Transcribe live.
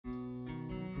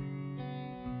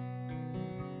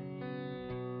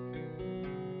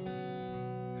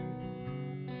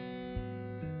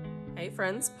Hey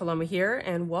friends, Paloma here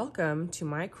and welcome to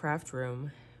my craft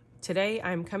room. Today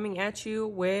I'm coming at you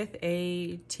with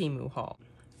a Temu haul.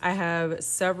 I have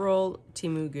several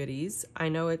Temu goodies. I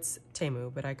know it's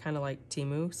Temu, but I kind of like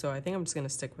Temu, so I think I'm just going to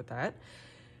stick with that.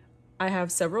 I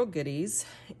have several goodies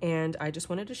and I just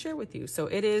wanted to share with you. So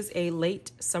it is a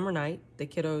late summer night. The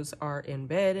kiddos are in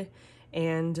bed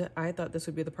and I thought this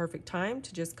would be the perfect time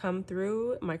to just come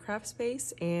through my craft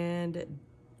space and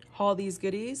haul these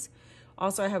goodies.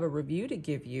 Also, I have a review to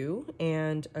give you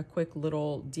and a quick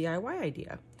little DIY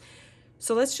idea.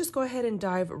 So let's just go ahead and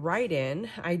dive right in.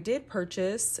 I did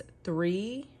purchase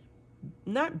 3,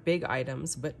 not big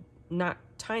items, but not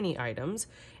tiny items.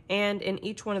 And in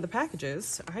each one of the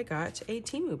packages, I got a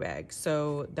Temu bag.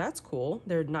 So that's cool.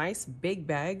 They're nice big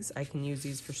bags. I can use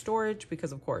these for storage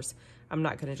because of course, I'm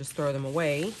not gonna just throw them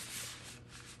away.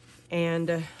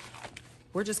 And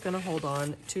we're just gonna hold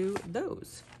on to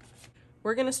those.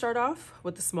 We're gonna start off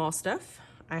with the small stuff.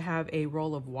 I have a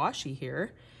roll of washi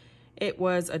here. It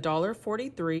was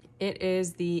 $1.43. It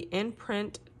is the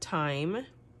Imprint Time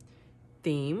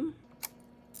theme.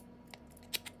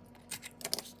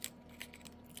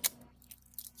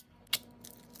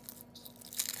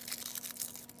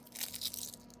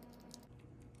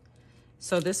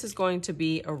 So this is going to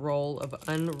be a roll of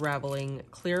unraveling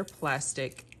clear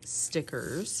plastic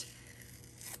stickers.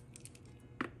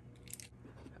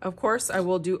 Of course, I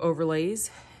will do overlays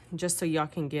just so y'all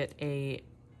can get a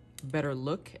better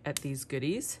look at these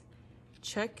goodies.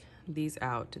 Check these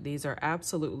out. These are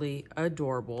absolutely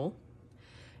adorable.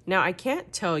 Now, I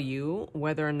can't tell you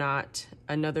whether or not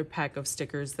another pack of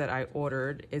stickers that I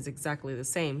ordered is exactly the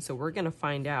same, so we're gonna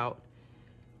find out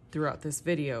throughout this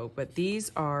video, but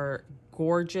these are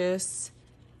gorgeous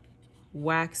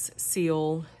wax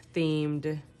seal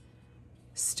themed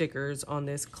stickers on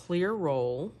this clear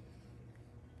roll.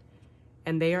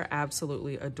 And they are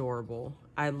absolutely adorable.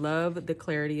 I love the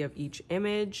clarity of each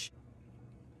image.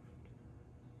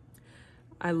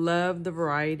 I love the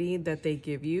variety that they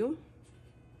give you.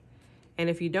 And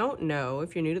if you don't know,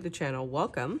 if you're new to the channel,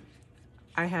 welcome.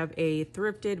 I have a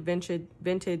thrifted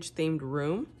vintage themed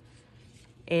room.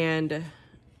 And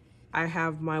I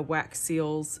have my wax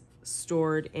seals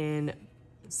stored in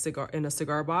a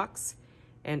cigar box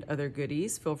and other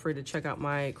goodies. Feel free to check out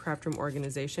my craft room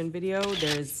organization video.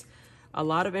 There's a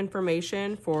lot of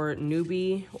information for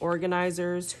newbie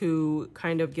organizers who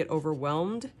kind of get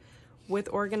overwhelmed with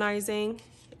organizing.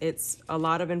 It's a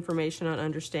lot of information on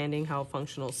understanding how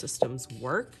functional systems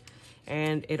work,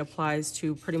 and it applies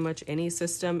to pretty much any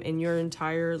system in your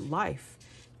entire life,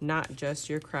 not just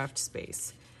your craft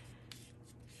space.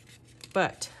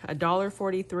 But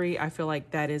 $1.43, I feel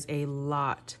like that is a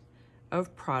lot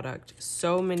of product,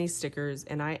 so many stickers,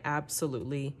 and I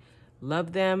absolutely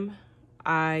love them.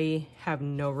 I have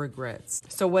no regrets.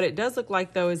 So what it does look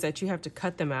like though is that you have to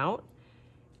cut them out,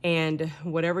 and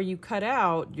whatever you cut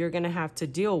out, you're gonna have to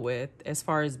deal with as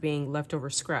far as being leftover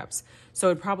scraps.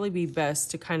 So it'd probably be best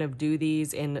to kind of do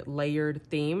these in layered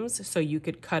themes so you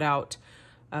could cut out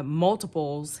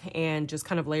multiples and just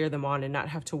kind of layer them on and not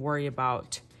have to worry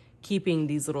about keeping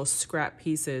these little scrap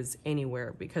pieces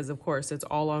anywhere, because of course it's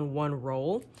all on one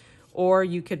roll. Or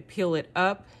you could peel it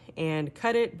up and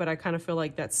cut it, but I kind of feel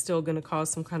like that's still gonna cause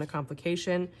some kind of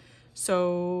complication.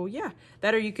 So yeah,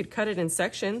 that, or you could cut it in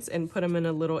sections and put them in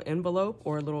a little envelope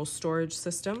or a little storage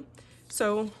system.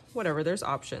 So whatever, there's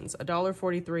options.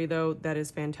 $1.43 though, that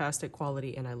is fantastic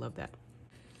quality and I love that.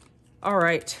 All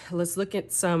right, let's look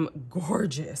at some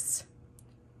gorgeous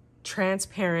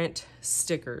transparent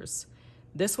stickers.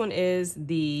 This one is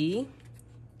the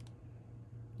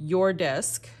Your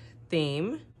Desk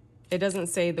theme. It doesn't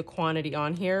say the quantity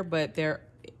on here, but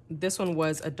this one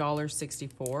was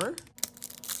 $1.64.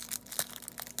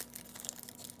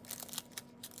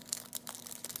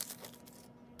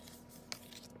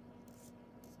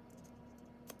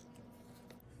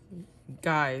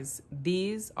 Guys,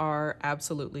 these are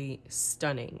absolutely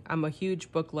stunning. I'm a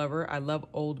huge book lover. I love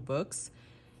old books.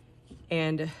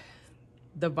 And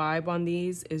the vibe on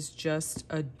these is just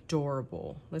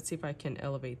adorable. Let's see if I can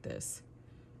elevate this.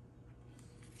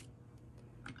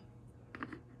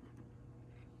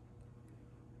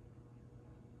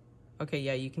 Okay,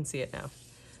 yeah, you can see it now.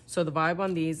 So the vibe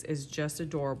on these is just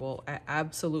adorable. I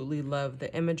absolutely love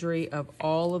the imagery of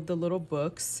all of the little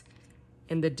books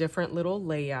and the different little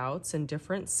layouts and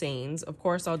different scenes. Of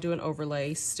course, I'll do an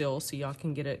overlay still so y'all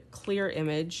can get a clear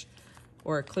image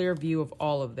or a clear view of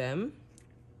all of them.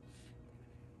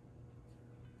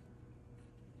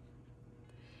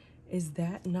 Is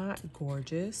that not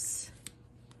gorgeous?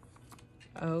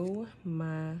 Oh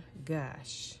my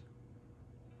gosh.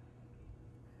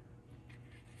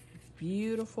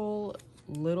 beautiful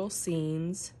little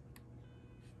scenes.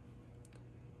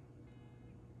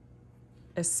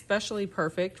 Especially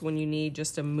perfect when you need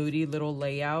just a moody little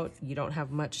layout. You don't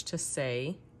have much to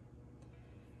say.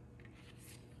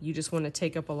 You just want to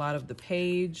take up a lot of the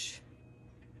page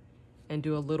and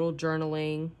do a little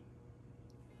journaling.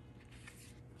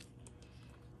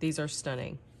 These are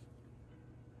stunning.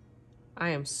 I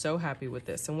am so happy with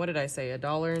this. And what did I say?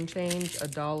 $1 and change?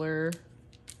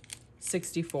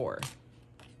 $1.64.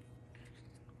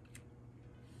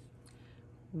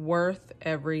 Worth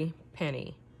every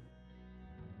penny.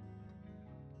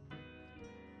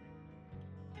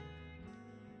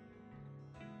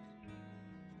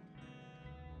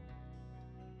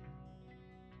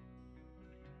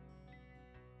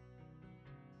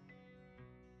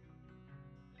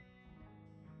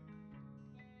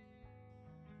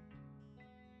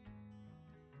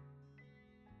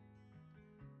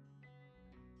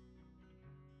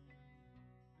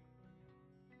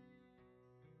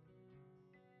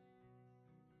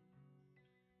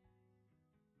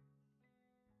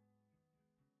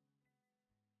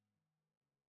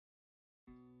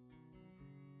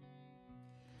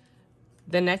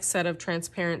 The next set of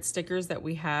transparent stickers that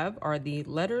we have are the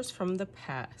letters from the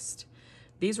past.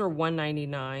 These were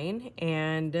 $1.99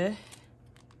 and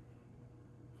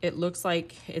it looks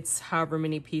like it's however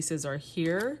many pieces are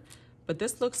here, but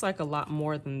this looks like a lot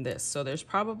more than this. So there's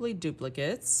probably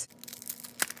duplicates.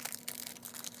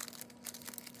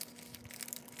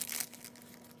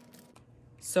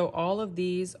 So all of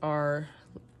these are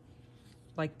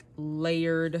like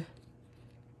layered,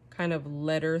 kind of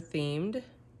letter themed.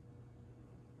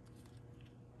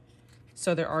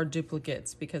 So there are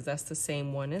duplicates because that's the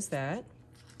same one as that.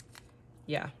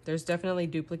 Yeah, there's definitely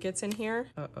duplicates in here.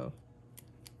 Uh-oh.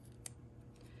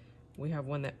 We have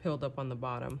one that peeled up on the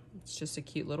bottom. It's just a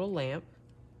cute little lamp.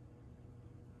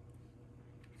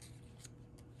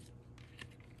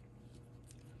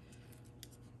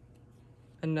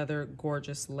 Another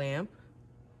gorgeous lamp.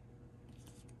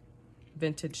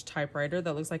 Vintage typewriter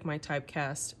that looks like my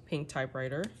typecast pink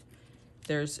typewriter.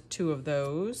 There's two of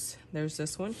those. There's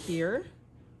this one here.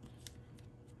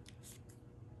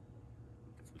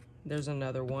 There's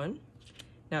another one.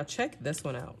 Now check this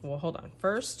one out. Well, hold on.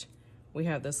 First, we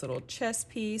have this little chess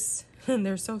piece.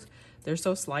 they're so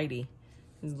slidey.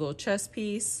 This little chess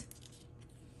piece,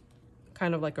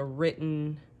 kind of like a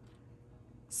written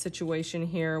situation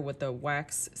here with a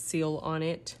wax seal on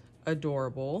it.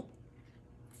 Adorable.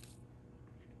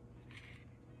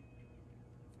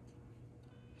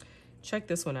 Check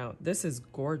this one out. This is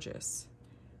gorgeous.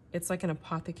 It's like an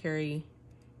apothecary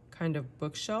kind of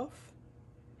bookshelf.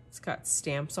 It's got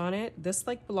stamps on it. This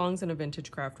like belongs in a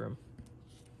vintage craft room.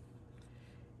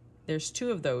 There's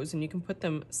two of those and you can put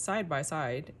them side by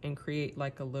side and create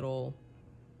like a little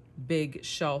big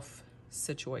shelf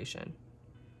situation.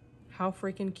 How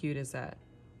freaking cute is that?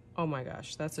 Oh my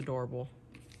gosh, that's adorable.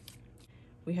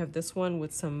 We have this one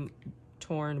with some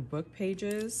torn book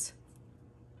pages.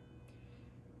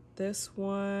 This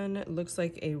one looks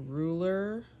like a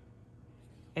ruler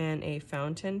and a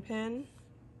fountain pen.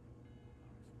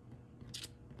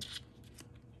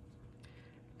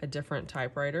 A different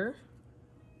typewriter.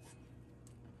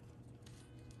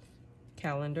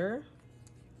 Calendar.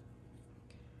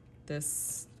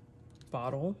 This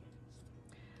bottle.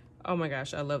 Oh my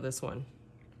gosh, I love this one.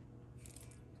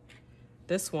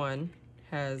 This one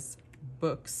has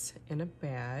books in a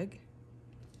bag.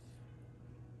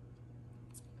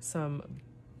 Some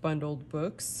bundled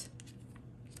books.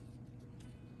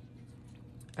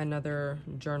 Another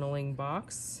journaling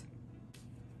box.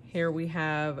 Here we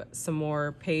have some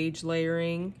more page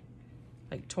layering,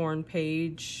 like torn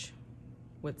page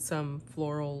with some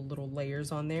floral little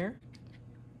layers on there.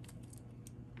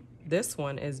 This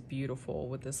one is beautiful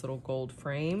with this little gold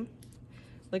frame.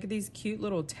 Look at these cute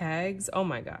little tags. Oh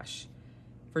my gosh.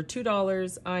 For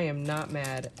 $2, I am not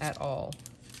mad at all.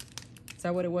 Is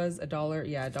that what it was? $1?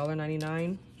 Yeah,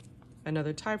 $1.99.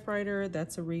 Another typewriter,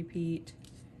 that's a repeat.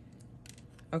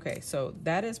 Okay, so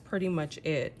that is pretty much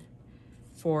it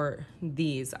for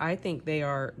these. I think they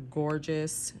are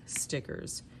gorgeous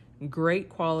stickers. Great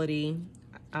quality.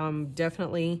 I'm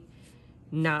definitely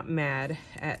not mad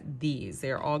at these.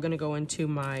 They're all gonna go into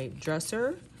my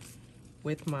dresser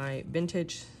with my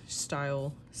vintage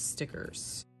style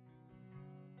stickers.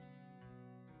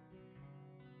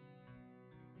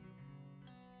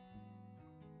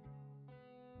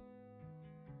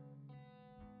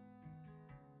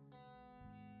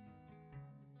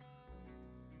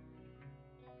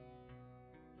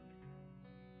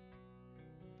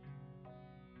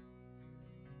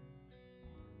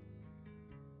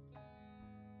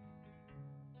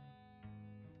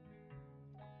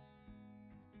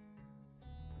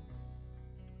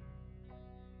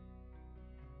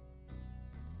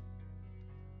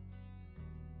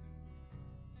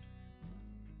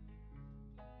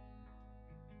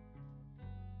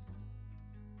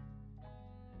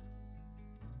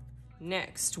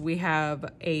 Next, we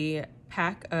have a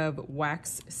pack of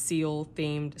wax seal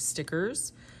themed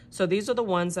stickers. So these are the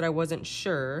ones that I wasn't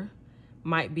sure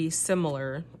might be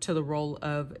similar to the roll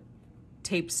of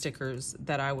tape stickers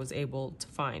that I was able to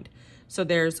find. So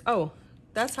there's, oh,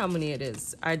 that's how many it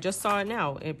is. I just saw it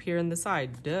now up here in the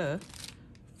side, duh.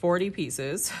 40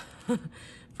 pieces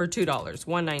for $2,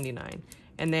 $1.99.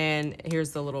 And then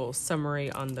here's the little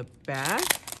summary on the back.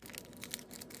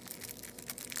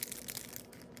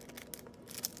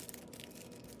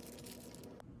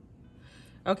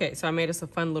 Okay, so I made us a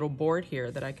fun little board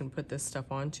here that I can put this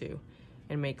stuff onto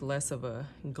and make less of a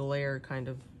glare kind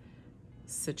of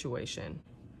situation.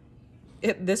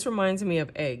 This reminds me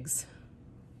of eggs,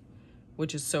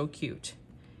 which is so cute.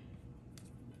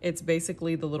 It's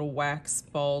basically the little wax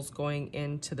balls going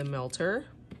into the melter.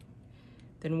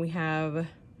 Then we have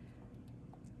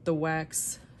the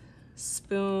wax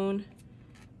spoon,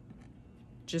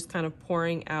 just kind of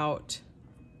pouring out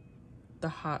the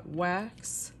hot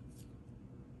wax.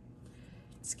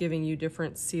 It's giving you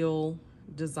different seal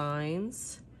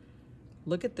designs.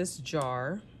 Look at this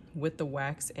jar with the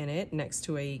wax in it next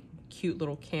to a cute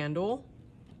little candle.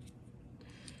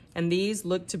 And these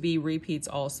look to be repeats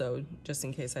also, just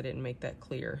in case I didn't make that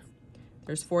clear.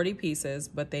 There's 40 pieces,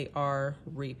 but they are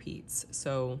repeats.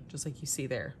 So just like you see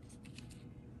there.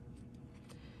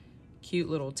 Cute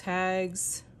little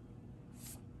tags.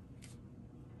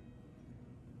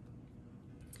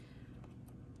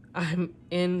 I'm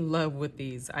in love with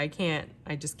these. I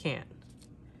just can't.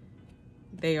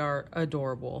 They are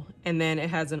adorable. And then it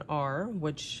has an R,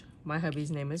 which my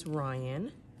hubby's name is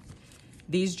Ryan.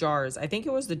 These jars, I think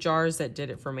it was the jars that did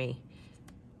it for me.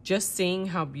 Just seeing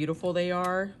how beautiful they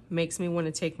are makes me want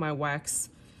to take my wax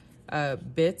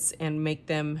bits and make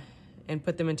them and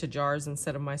put them into jars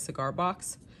instead of my cigar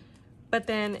box. But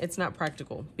then it's not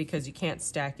practical because you can't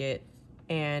stack it.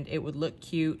 And it would look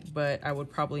cute, but I would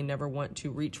probably never want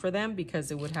to reach for them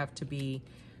because it would have to be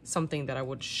something that I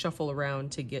would shuffle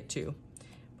around to get to.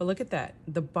 But look at that,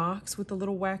 the box with the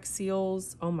little wax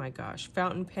seals. Oh my gosh,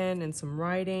 fountain pen and some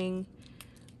writing.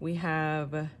 We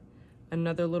have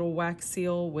another little wax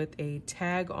seal with a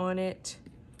tag on it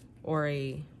or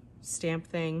a stamp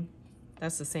thing.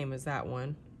 That's the same as that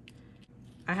one.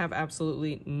 I have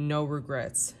absolutely no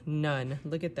regrets, none.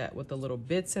 Look at that with the little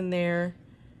bits in there.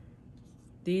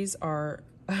 These are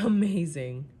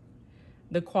amazing.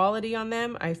 The quality on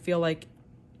them, I feel like,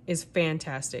 is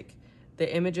fantastic.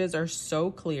 The images are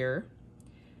so clear.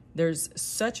 There's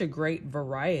such a great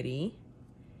variety.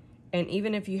 And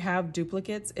even if you have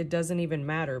duplicates, it doesn't even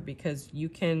matter because you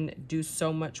can do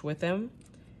so much with them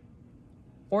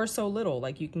or so little.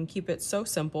 Like you can keep it so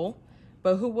simple,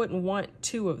 but who wouldn't want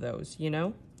 2 of those, you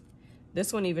know?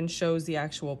 This one even shows the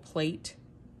actual plate.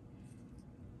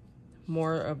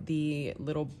 More of the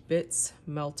little bits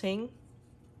melting.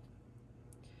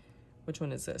 Which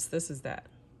one is this? This is that.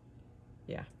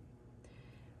 Yeah.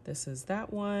 This is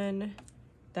that one,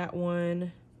 that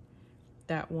one,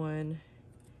 that one,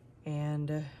 and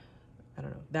I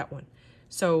don't know, that one.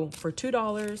 So for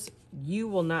 $2, you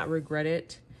will not regret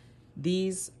it.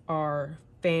 These are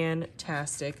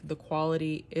fantastic. The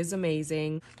quality is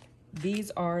amazing.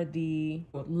 These are the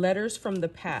letters from the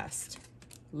past.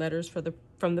 Letters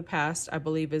from the past, I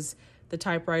believe, is the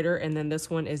typewriter, and then this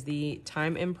one is the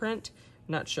time imprint.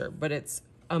 Not sure, but it's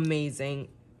amazing.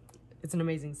 It's an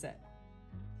amazing set.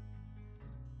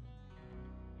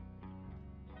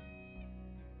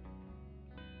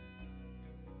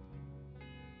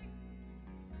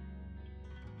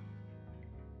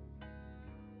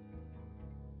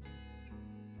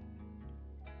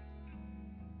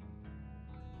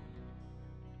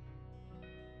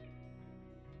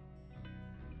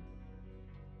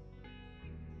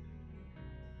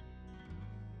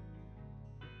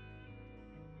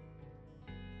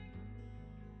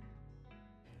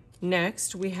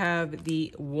 Next, we have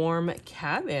the Warm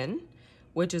Cabin,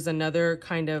 which is another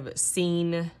kind of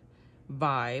scene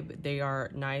vibe. They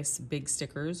are nice big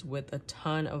stickers with a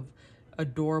ton of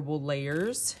adorable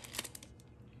layers.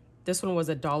 This one was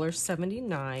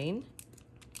 $1.79.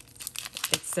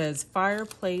 It says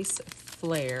Fireplace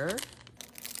Flare.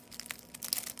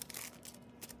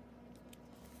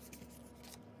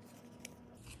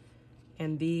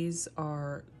 And these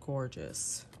are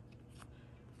gorgeous.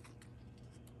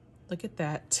 Look at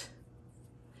that.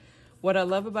 What I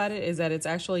love about it is that it's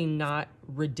actually not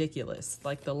ridiculous.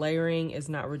 Like the layering is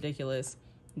not ridiculous.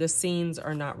 The scenes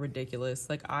are not ridiculous.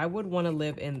 Like I would want to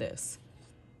live in this.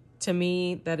 To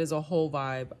me, that is a whole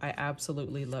vibe. I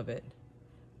absolutely love it.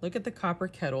 Look at the copper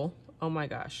kettle. Oh my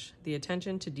gosh. The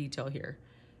attention to detail here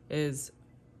is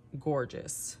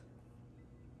gorgeous.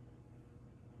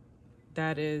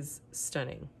 That is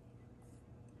stunning.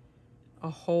 A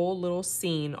whole little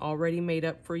scene already made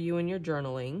up for you in your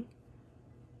journaling.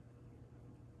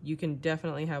 You can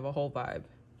definitely have a whole vibe.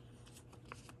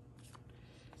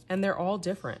 And they're all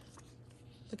different.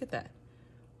 Look at that.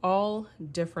 All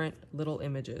different little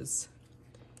images.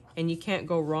 And you can't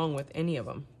go wrong with any of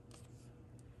them.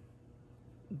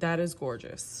 That is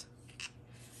gorgeous.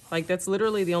 Like, that's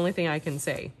literally the only thing I can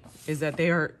say, is that they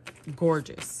are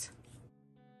gorgeous.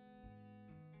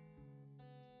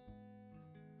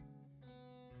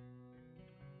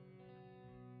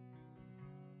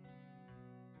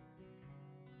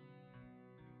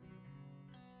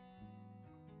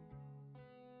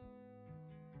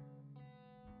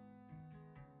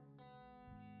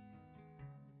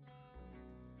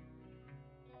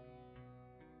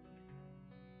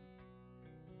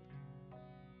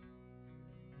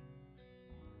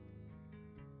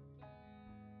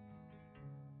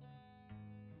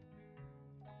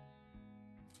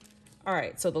 All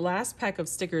right, so the last pack of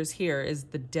stickers here is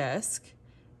the desk,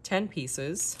 10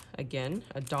 pieces, again,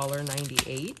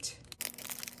 $1.98.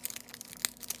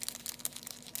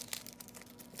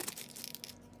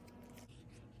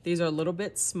 These are a little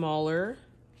bit smaller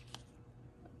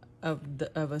of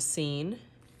a scene,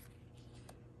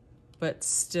 but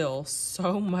still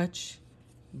so much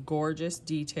gorgeous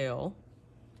detail,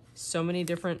 so many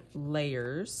different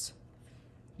layers.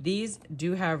 These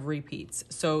do have repeats,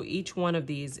 so each one of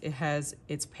these, it has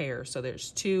its pair. So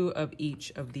there's 2 of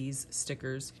each of these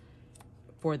stickers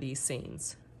for these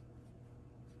scenes.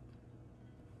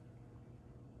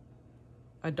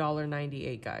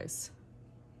 $1.98, guys.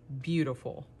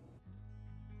 Beautiful.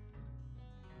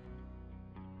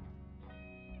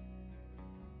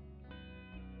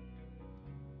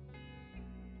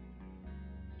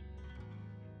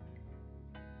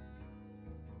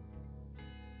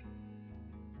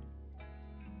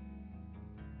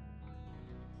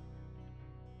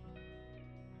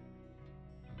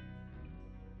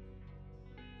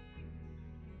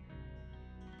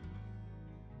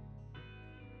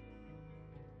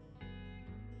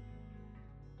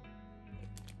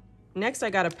 Next, I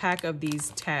got a pack of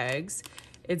these tags.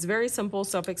 It's very simple,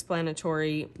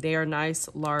 self-explanatory. They are nice,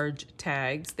 large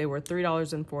tags. They were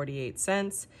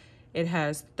 $3.48. It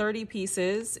has 30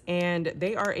 pieces, and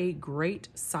they are a great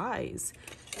size.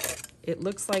 It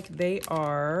looks like they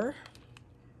are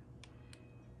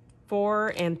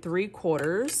 4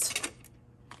 3/4.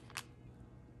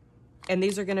 And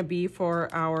these are gonna be for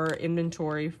our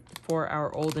inventory for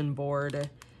our old and board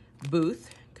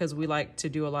booth, because we like to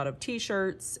do a lot of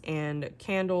t-shirts and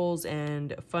candles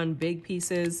and fun big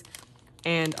pieces,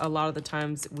 and a lot of the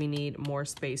times we need more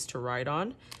space to write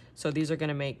on. So these are going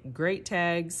to make great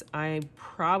tags. I'm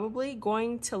probably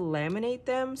going to laminate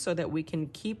them so that we can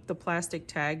keep the plastic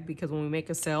tag, because when we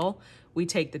make a sale, we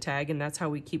take the tag, and that's how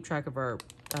we keep track of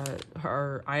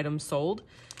our items sold.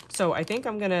 So I think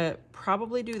I'm going to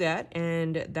probably do that,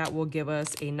 and that will give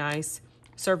us a nice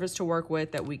surface to work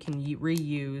with that we can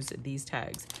reuse these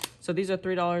tags. So these are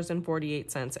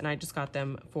 $3.48, and I just got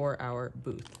them for our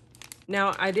booth.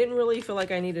 Now, I didn't really feel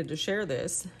like I needed to share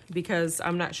this because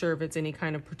I'm not sure if it's any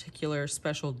kind of particular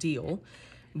special deal,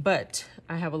 but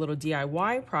I have a little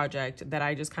DIY project that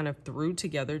I just kind of threw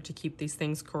together to keep these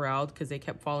things corralled because they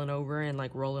kept falling over and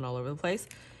like rolling all over the place.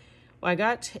 Well, I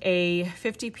got a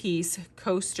 50-piece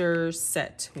coaster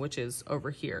set, which is over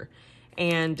here,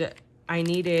 and I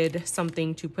needed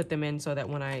something to put them in so that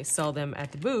when I sell them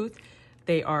at the booth,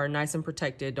 they are nice and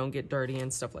protected, don't get dirty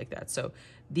and stuff like that. So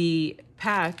the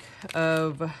pack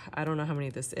of, I don't know how many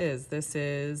this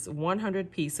is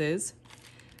 100 pieces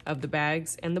of the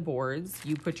bags and the boards.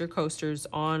 You put your coasters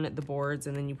on the boards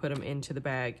and then you put them into the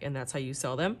bag, and that's how you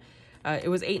sell them. It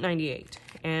was $8.98,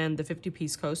 and the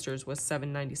 50-piece coasters was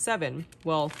 $7.97.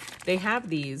 Well, they have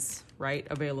these, right,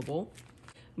 available.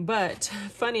 But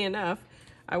funny enough,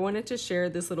 I wanted to share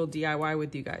this little DIY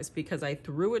with you guys because I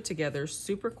threw it together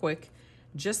super quick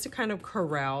just to kind of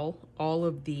corral all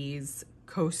of these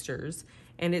coasters,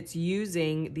 and it's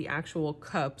using the actual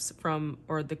cups from,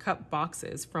 or the cup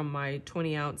boxes from my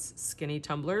 20-ounce skinny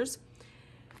tumblers.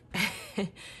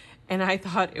 And I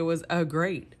thought it was a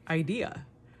great idea.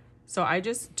 So I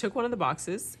just took one of the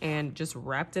boxes and just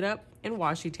wrapped it up in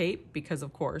washi tape because,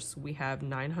 of course, we have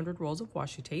 900 rolls of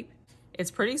washi tape. It's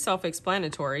pretty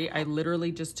self-explanatory. I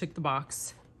literally just took the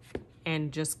box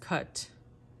and just cut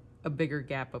a bigger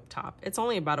gap up top. It's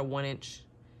only about a 1-inch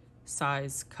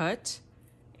size cut,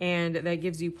 and that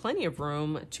gives you plenty of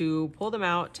room to pull them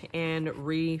out and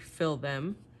refill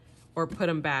them or put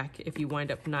them back if you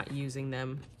wind up not using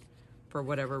them for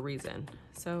whatever reason.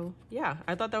 So yeah,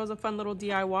 I thought that was a fun little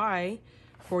DIY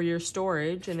for your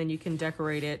storage, and then you can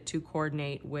decorate it to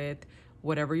coordinate with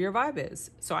whatever your vibe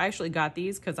is. So I actually got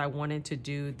these because I wanted to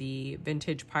do the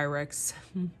vintage Pyrex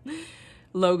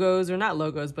logos, or not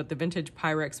logos, but the vintage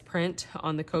Pyrex print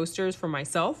on the coasters for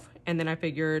myself. And then I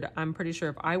figured, I'm pretty sure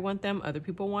if I want them, other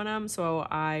people want them. So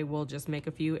I will just make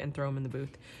a few and throw them in the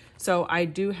booth. So I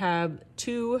do have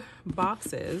 2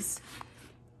 boxes.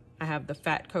 I have the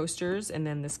fat coasters and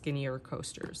then the skinnier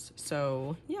coasters.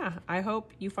 So yeah, I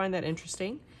hope you find that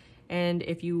interesting. And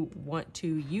if you want to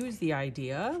use the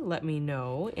idea, let me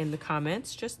know in the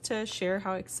comments just to share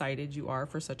how excited you are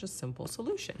for such a simple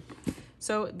solution.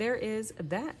 So there is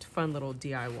that fun little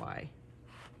DIY.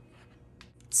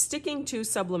 Sticking to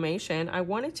sublimation, I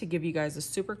wanted to give you guys a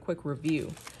super quick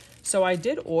review. So I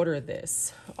did order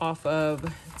this off of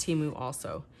Temu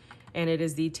also, and it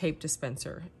is the tape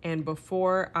dispenser. And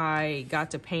before I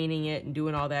got to painting it and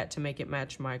doing all that to make it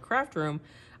match my craft room,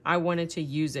 I wanted to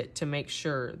use it to make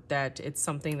sure that it's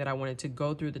something that I wanted to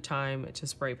go through the time to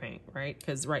spray paint, right?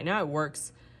 Because right now it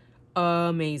works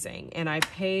amazing. And I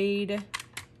paid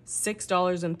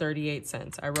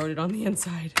 $6.38. I wrote it on the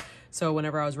inside. So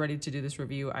whenever I was ready to do this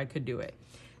review, I could do it.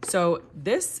 So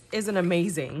this is an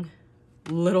amazing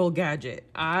little gadget.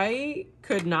 I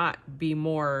could not be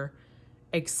more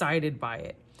excited by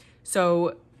it.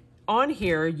 So on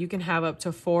here, you can have up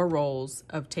to 4 rolls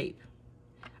of tape.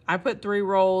 I put 3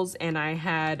 rolls, and I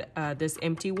had this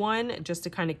empty one just to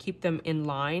kind of keep them in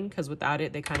line, because without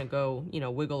it, they kind of go, you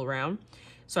know, wiggle around.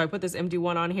 So I put this empty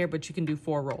one on here, but you can do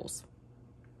 4 rolls.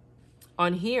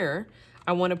 On here,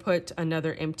 I want to put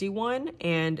another empty one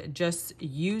and just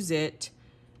use it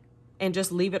and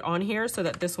just leave it on here so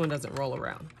that this one doesn't roll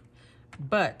around.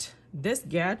 But this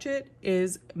gadget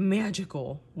is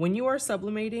magical. When you are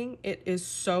sublimating, it is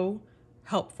so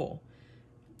helpful.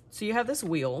 So you have this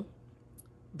wheel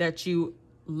that you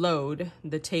load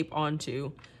the tape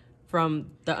onto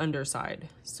from the underside.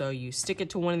 So you stick it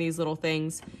to one of these little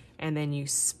things, and then you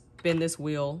spin this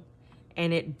wheel,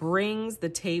 and it brings the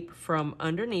tape from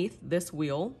underneath this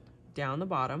wheel down the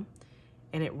bottom,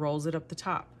 and it rolls it up the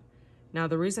top. Now,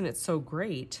 the reason it's so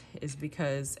great is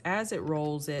because as it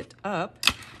rolls it up,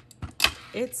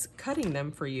 it's cutting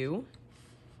them for you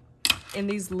in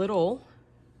these little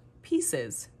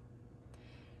pieces.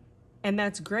 And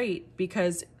that's great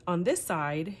because on this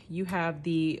side, you have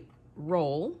the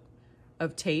roll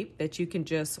of tape that you can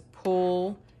just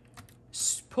pull,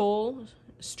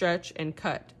 stretch, and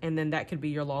cut. And then that could be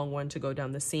your long one to go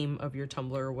down the seam of your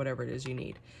tumbler or whatever it is you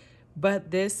need.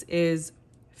 But this is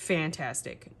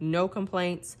fantastic. No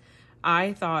complaints.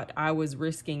 I thought I was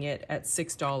risking it at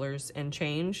 $6 and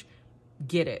change.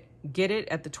 Get it. Get it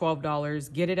at the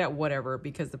 $12. Get it at whatever,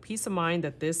 because the peace of mind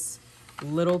that this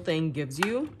little thing gives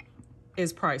you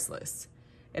is priceless.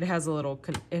 It has a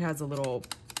little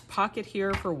pocket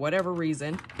here for whatever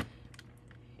reason.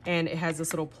 And it has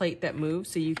this little plate that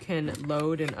moves so you can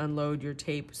load and unload your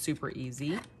tape super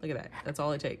easy. Look at that. That's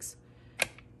all it takes.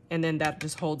 And then that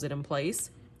just holds it in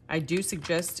place. I do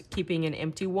suggest keeping an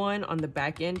empty one on the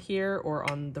back end here or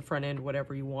on the front end,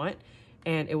 whatever you want.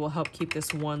 And it will help keep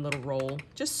this one little roll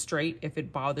just straight if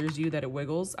it bothers you that it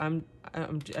wiggles. I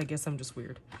guess I'm just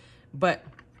weird. But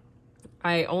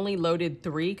I only loaded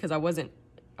 3 because I wasn't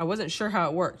sure how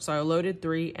it worked. So I loaded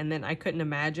 3, and then I couldn't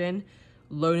imagine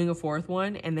loading a 4th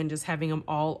one and then just having them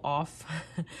all off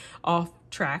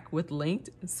track with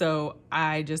linked. So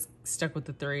I just stuck with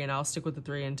the 3, and I'll stick with the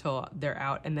 3 until they're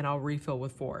out, and then I'll refill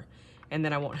with 4, and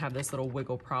then I won't have this little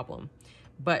wiggle problem.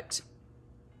 But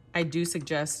I do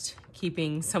suggest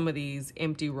keeping some of these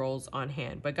empty rolls on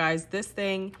hand. But guys, this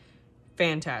thing,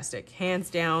 fantastic. Hands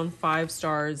down, 5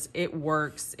 stars. It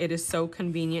works. It is so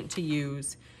convenient to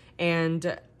use.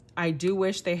 And I do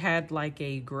wish they had like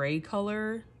a gray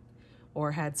color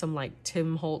or had some like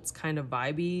Tim Holtz kind of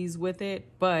vibes with it,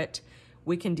 but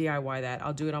we can DIY that.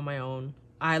 I'll do it on my own.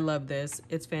 I love this.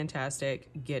 It's fantastic.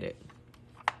 Get it.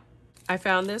 I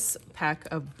found this pack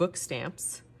of book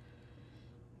stamps,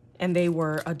 and they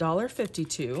were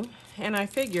 $1.52, and I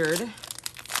figured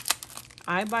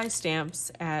I buy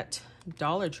stamps at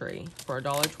Dollar Tree for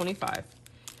 $1.25.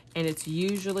 And it's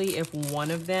usually if one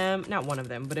of them, not one of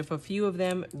them, but if a few of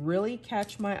them really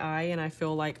catch my eye and I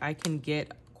feel like I can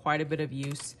get quite a bit of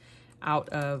use out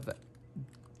of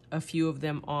a few of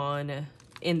them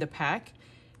in the pack.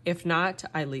 If not,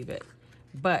 I leave it.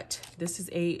 But this is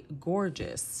a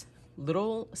gorgeous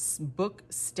little book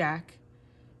stack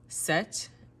set.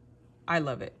 I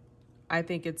love it. I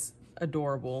think it's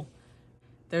adorable.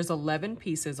 There's 11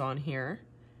 pieces on here.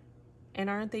 And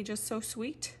aren't they just so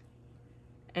sweet?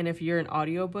 And if you're an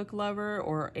audiobook lover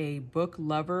or a book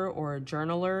lover or a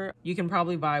journaler, you can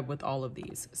probably vibe with all of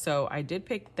these. So I did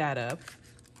pick that up.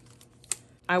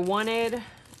 I wanted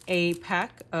a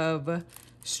pack of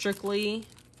strictly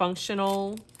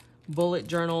functional bullet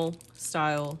journal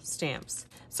style stamps.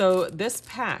 So this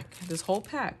whole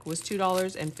pack was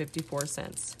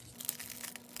 $2.54.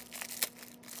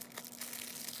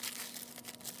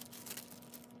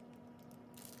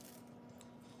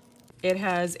 It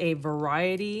has a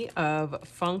variety of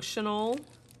functional,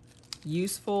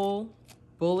 useful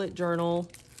bullet journal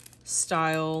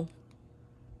style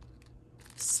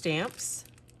stamps.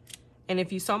 And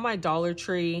if you saw my Dollar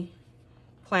Tree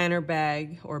planner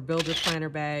bag or builder planner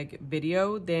bag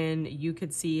video, then you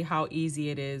could see how easy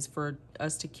it is for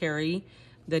us to carry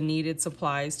the needed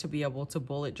supplies to be able to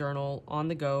bullet journal on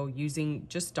the go using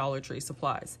just Dollar Tree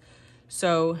supplies.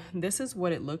 So this is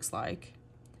what it looks like.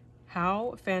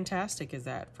 How fantastic is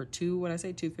that for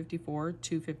 $254,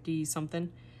 $250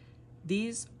 something?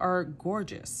 These are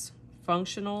gorgeous,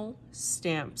 functional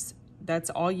stamps. That's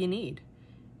all you need.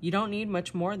 You don't need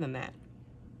much more than that.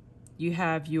 You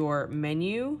have your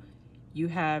menu, you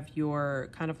have your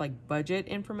kind of like budget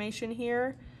information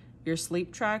here, your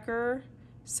sleep tracker,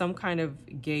 some kind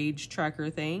of gauge tracker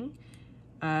thing.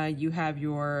 You have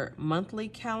your monthly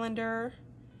calendar,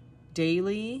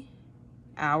 daily,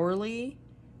 hourly,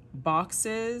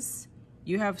 boxes.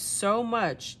 You have so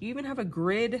much. You even have a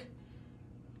grid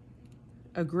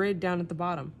down at the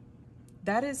bottom.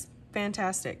 That is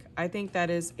fantastic. I think that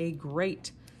is a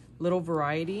great little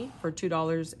variety for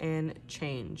 $2 and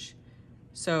change.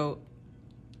 So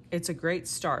it's a great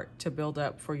start to build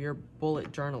up for your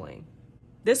bullet journaling.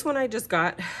 This one I just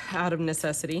got out of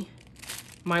necessity.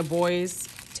 My boys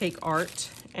take art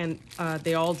and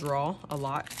they all draw a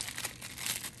lot.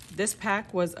 This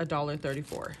pack was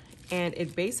 $1.34, and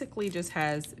it basically just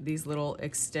has these little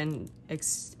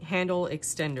handle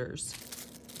extenders.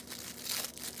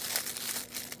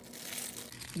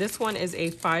 This one is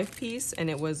a 5-piece, and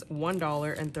it was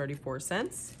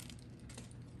 $1.34.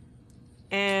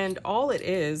 And all it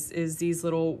is these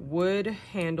little wood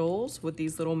handles with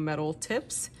these little metal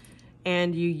tips,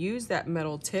 and you use that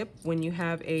metal tip when you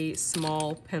have a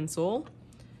small pencil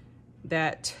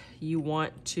that you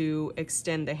want to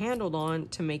extend the handle on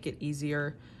to make it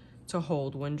easier to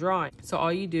hold when drawing. So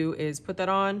all you do is put that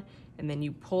on, and then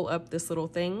you pull up this little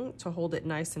thing to hold it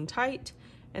nice and tight,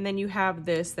 and then you have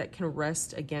this that can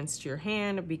rest against your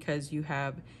hand because you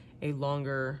have a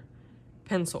longer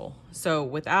pencil. So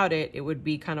without it, it would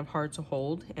be kind of hard to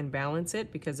hold and balance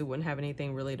it because it wouldn't have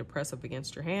anything really to press up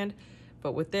against your hand.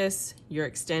 But with this, you're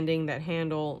extending that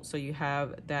handle so you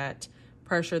have that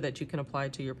pressure that you can apply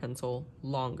to your pencil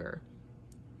longer.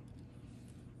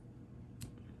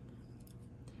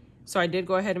 So I did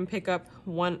go ahead and pick up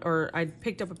I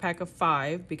picked up a pack of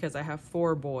 5 because I have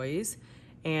 4 boys,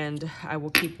 and I will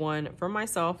keep one for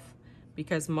myself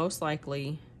because most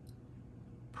likely,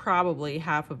 probably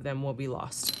half of them will be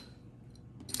lost.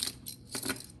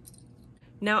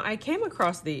 Now I came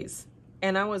across these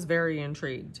and I was very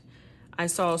intrigued. I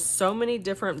saw so many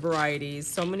different varieties,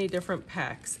 so many different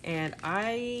packs, and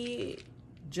I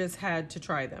just had to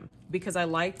try them because I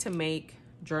like to make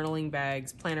journaling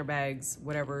bags, planner bags,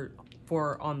 whatever,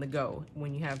 for on the go.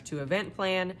 When you have to event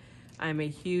plan, I'm a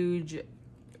huge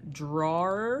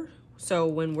drawer. So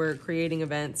when we're creating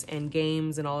events and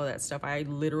games and all of that stuff, I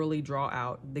literally draw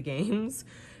out the games,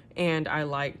 and I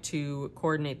like to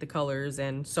coordinate the colors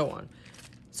and so on.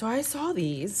 So I saw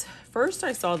these. First,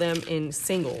 I saw them in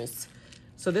singles.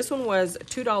 So this one was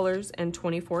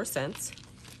 $2.24,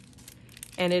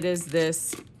 and it is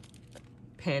this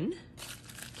pen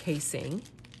casing,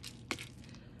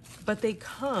 but they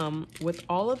come with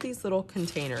all of these little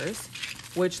containers,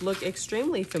 which look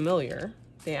extremely familiar.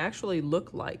 They actually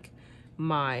look like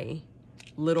my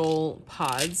little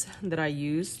pods that I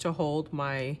use to hold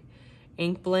my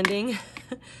ink blending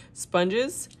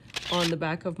sponges on the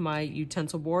back of my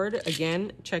utensil board.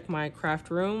 Again, check my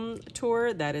craft room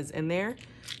tour, that is in there,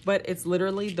 but it's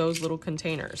literally those little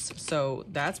containers. So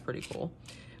that's pretty cool.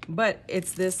 But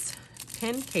it's this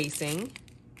pen casing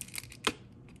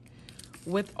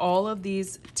with all of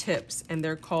these tips, and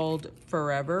they're called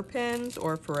forever pens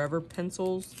or forever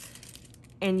pencils.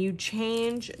 And you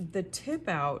change the tip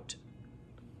out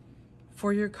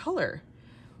for your color.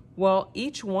 Well,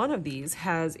 each one of these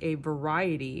has a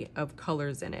variety of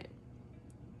colors in it.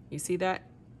 You see that?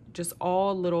 Just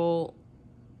all little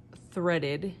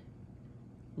threaded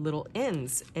little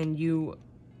ends, and you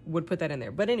would put that in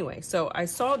there. But anyway, so I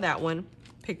saw that one,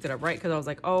 picked it up, right? Because I was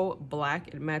like, oh, black,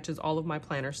 it matches all of my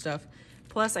planner stuff.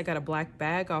 Plus, I got a black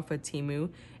bag off of Temu,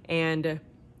 and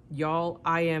Y'all,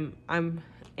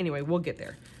 anyway, we'll get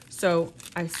there. So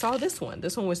I saw this one.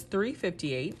 This one was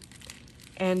 $3.58.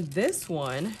 And this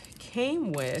one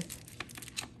came with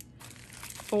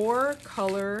 4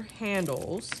 color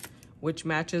handles, which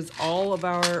matches all of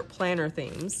our planner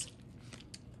themes,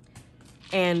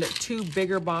 and 2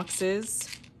 bigger boxes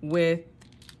with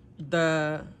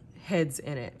the heads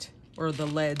in it, or the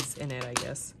leads in it, I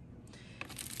guess.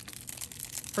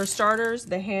 For starters,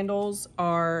 the handles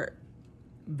are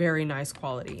very nice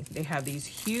quality. They have these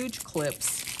huge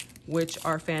clips, which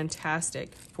are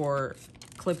fantastic for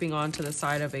clipping onto the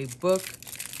side of a book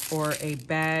or a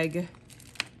bag.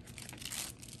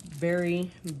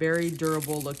 Very, very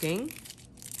durable looking.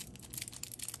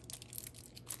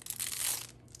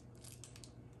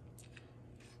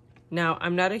 Now,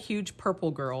 I'm not a huge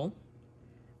purple girl,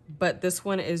 but this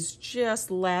one is just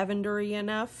lavendery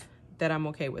enough that I'm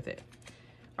okay with it.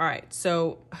 All right,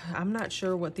 so I'm not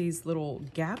sure what these little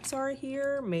gaps are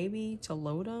here, maybe to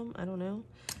load them, I don't know.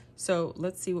 So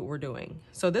let's see what we're doing.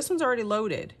 So this one's already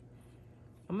loaded.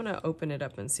 I'm gonna open it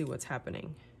up and see what's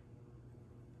happening.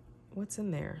 What's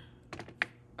in there?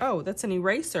 Oh, that's an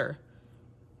eraser.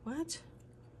 What?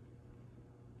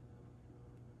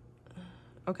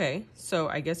 Okay, so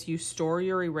I guess you store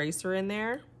your eraser in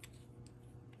there.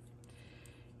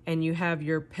 And you have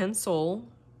your pencil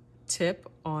tip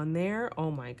on there.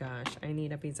 Oh my gosh, I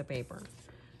need a piece of paper.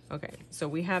 Okay, so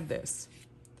we have this.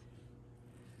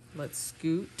 Let's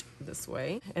scoot this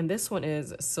way. And this one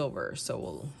is silver, so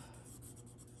we'll...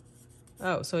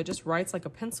 Oh, so it just writes like a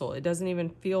pencil. It doesn't even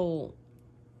feel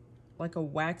like a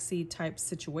waxy type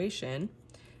situation.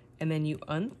 And then you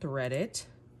unthread it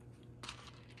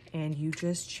and you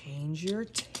just change your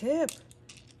tip.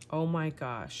 Oh my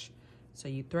gosh. So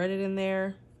you thread it in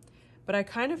there. But I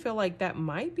kind of feel like that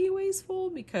might be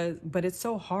wasteful but it's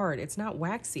so hard. It's not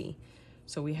waxy.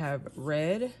 So we have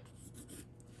red.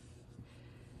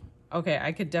 Okay,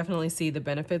 I could definitely see the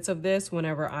benefits of this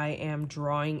whenever I am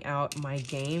drawing out my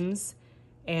games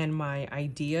and my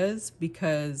ideas,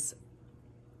 because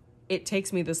it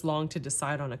takes me this long to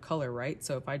decide on a color, right?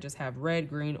 So if I just have red,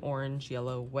 green, orange,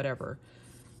 yellow, whatever.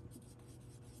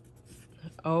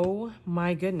 Oh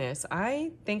my goodness,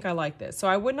 I think I like this. So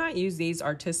I would not use these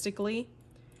artistically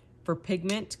for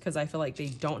pigment because I feel like they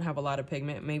don't have a lot of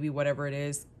pigment. Maybe whatever it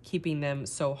is, keeping them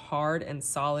so hard and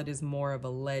solid is more of a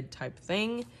lead type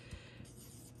thing.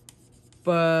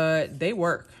 But they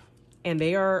work and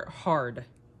they are hard.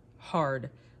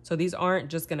 So these aren't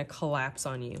just gonna collapse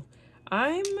on you.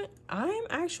 I'm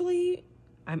actually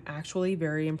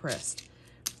very impressed.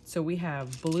 So we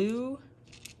have blue,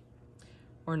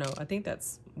 or no, I think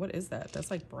that's, what is that?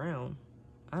 That's like brown.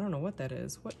 I don't know what that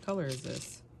is. What color is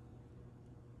this?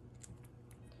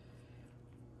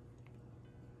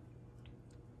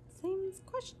 Seems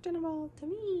questionable to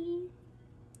me.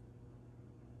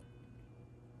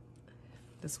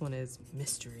 This one is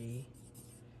mystery.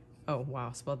 Oh,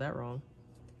 wow, spelled that wrong.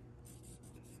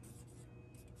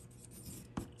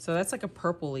 So that's like a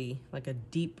purpley, like a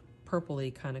deep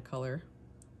purpley kind of color.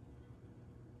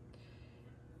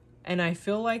 And I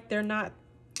feel like they're not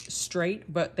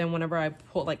straight, but then whenever I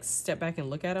pull, like step back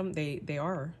and look at them, they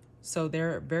are. So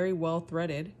they're very well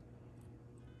threaded.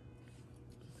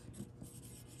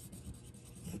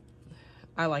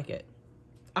 I like it.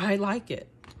 I like it.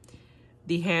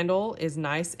 The handle is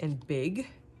nice and big.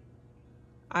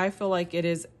 I feel like it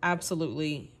is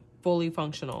absolutely fully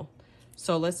functional.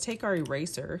 So let's take our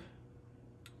eraser.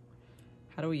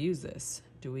 How do we use this?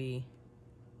 Do we...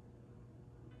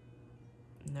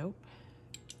 Nope.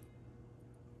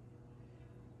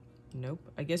 Nope.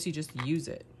 I guess you just use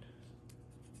it.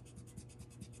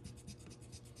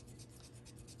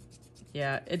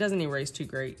 Yeah, it doesn't erase too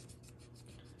great.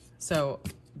 So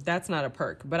that's not a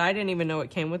perk. But I didn't even know it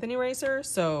came with an eraser.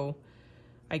 So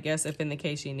I guess if in the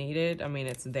case you need it, I mean,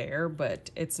 it's there,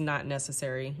 but it's not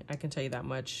necessary. I can tell you that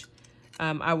much.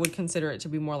 I would consider it to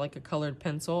be more like a colored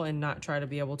pencil and not try to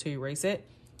be able to erase it.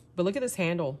 But look at this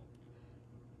handle.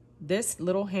 This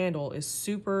little handle is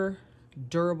super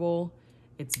durable.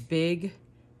 It's big,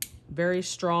 very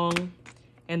strong.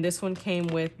 And this one came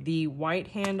with the white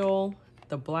handle,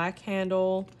 the black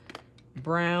handle,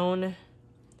 brown,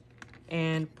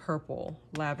 and purple,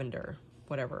 lavender,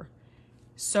 whatever.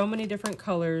 So many different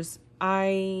colors.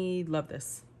 I love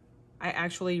this. I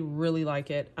actually really like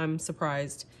it. I'm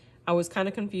surprised. I was kind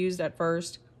of confused at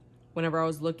first whenever I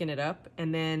was looking it up.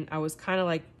 And then I was kind of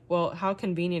like, well, how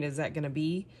convenient is that going to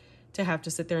be to have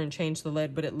to sit there and change the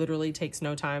lid? But it literally takes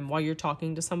no time. While you're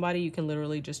talking to somebody, you can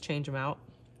literally just change them out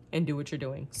and do what you're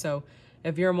doing. So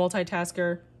if you're a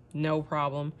multitasker, no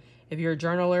problem. If you're a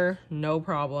journaler, no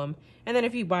problem. And then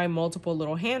if you buy multiple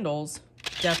little handles,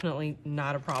 definitely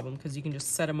not a problem because you can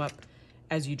just set them up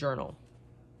as you journal.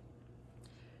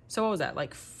 So what was that,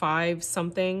 like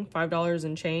 $5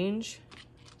 and change?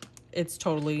 It's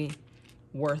totally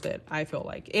worth it, I feel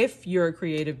like, if you're a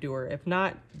creative doer. If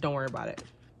not, don't worry about it.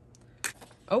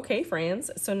 Okay,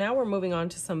 friends, so now we're moving on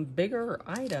to some bigger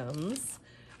items.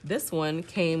 This one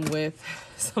came with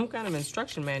some kind of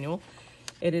instruction manual.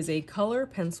 It is a color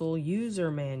pencil user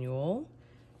manual,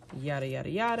 yada, yada,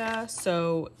 yada.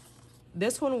 So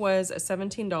this one was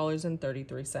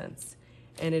 $17.33,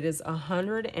 and it is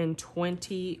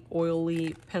 120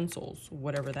 oily pencils,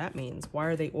 whatever that means. Why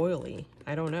are they oily?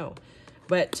 I don't know.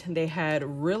 But they had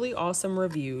really awesome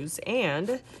reviews,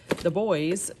 and the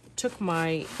boys took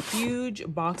my huge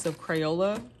box of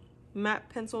Crayola matte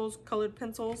pencils, colored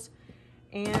pencils,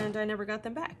 and I never got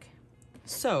them back.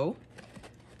 So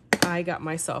I got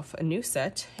myself a new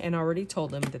set and already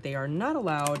told them that they are not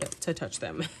allowed to touch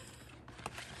them.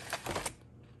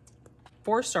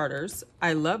 For starters,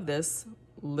 I love this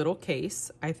little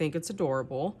case. I think it's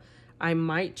adorable. I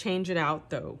might change it out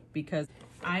though, because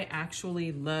I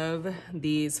actually love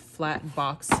these flat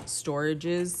box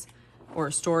storages or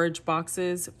storage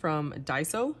boxes from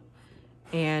Daiso.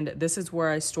 And this is where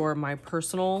I store my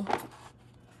personal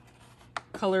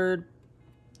colored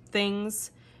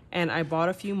things. And I bought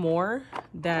a few more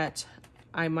that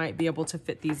I might be able to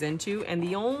fit these into. And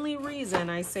the only reason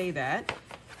I say that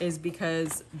is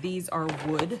because these are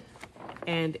wood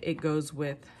and it goes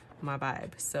with my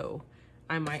vibe. So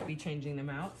I might be changing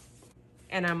them out.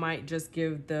 And I might just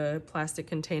give the plastic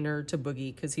container to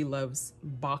Boogie because he loves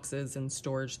boxes and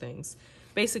storage things.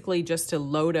 Basically just to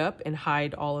load up and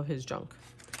hide all of his junk.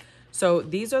 So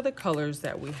these are the colors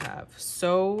that we have.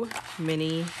 So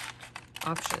many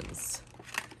options.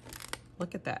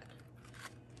 Look at that.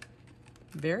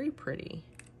 Very pretty.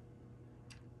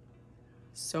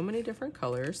 So many different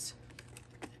colors.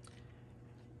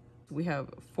 We have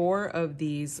 4 of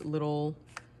these little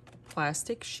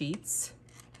plastic sheets.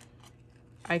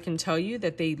 I can tell you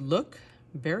that they look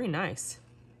very nice.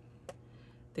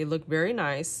 They look very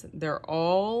nice. They're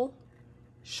all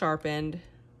sharpened.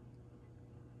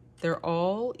 They're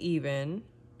all even.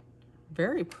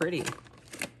 Very pretty.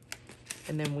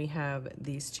 And then we have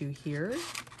these 2 here.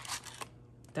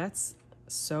 That's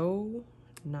so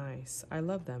nice. I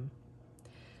love them.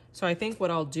 So I think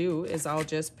what I'll do is I'll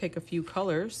just pick a few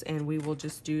colors and we will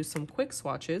just do some quick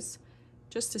swatches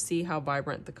just to see how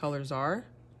vibrant the colors are.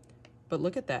 But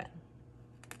look at that.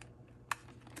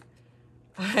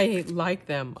 I like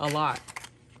them a lot.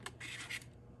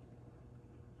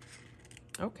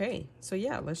 Okay, so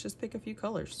yeah, let's just pick a few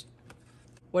colors.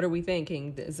 What are we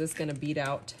thinking? Is this gonna beat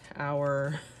out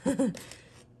our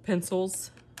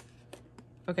pencils?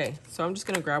 Okay, so I'm just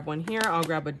gonna grab one here. I'll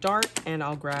grab a dark and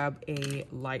I'll grab a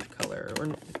light color,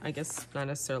 or I guess not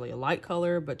necessarily a light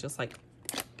color, but just like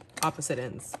opposite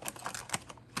ends.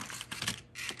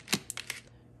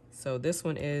 So this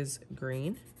one is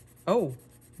green. Oh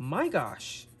my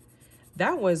gosh,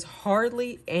 that was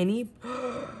hardly any.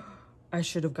 I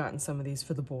should have gotten some of these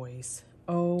for the boys.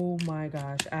 Oh my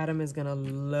gosh, Adam is gonna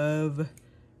love.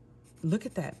 Look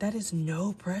at that, that is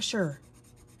no pressure.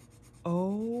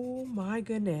 Oh my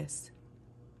goodness.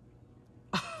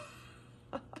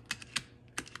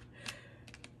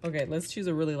 Okay, let's choose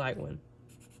a really light one.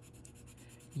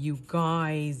 You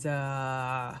guys,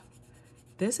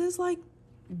 this is like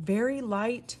very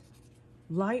light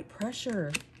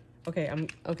pressure.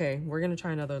 Okay, we're gonna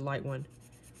try another light one.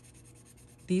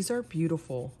 These are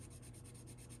beautiful.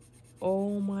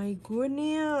 Oh my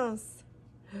goodness.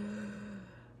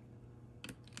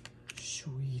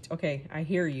 Sweet. Okay, I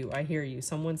hear you.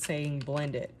 Someone's saying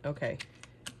blend it. Okay,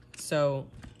 so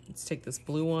let's take this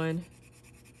blue one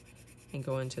and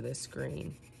go into this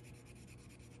green.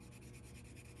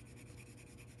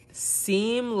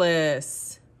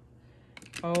 Seamless.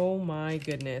 Oh my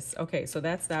goodness. Okay, so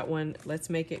that's that one. Let's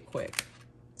make it quick.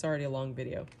 It's already a long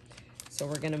video. So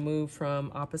we're gonna move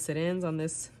from opposite ends on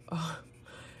this. Oh,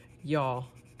 y'all,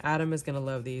 Adam is gonna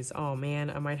love these. Oh man,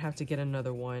 I might have to get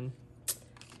another one.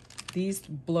 These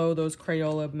blow those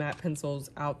Crayola matte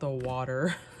pencils out the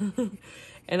water.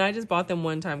 And I just bought them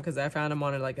one time because I found them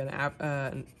on like an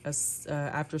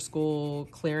after school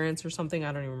clearance or something.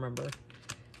 I don't even remember.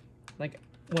 Like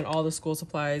when all the school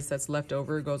supplies that's left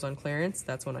over goes on clearance,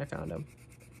 that's when I found them.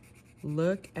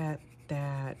 Look at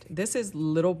that. This is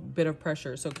little bit of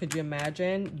pressure. So could you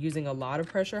imagine using a lot of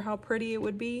pressure, how pretty it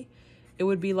would be? It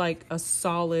would be like a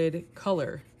solid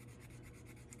color.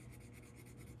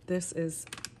 This is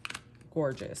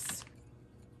gorgeous.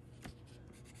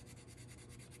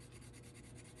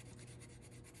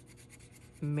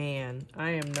 Man,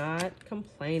 I am not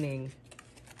complaining.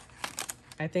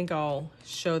 I think I'll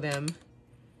show them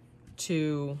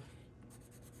to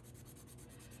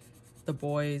the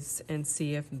boys and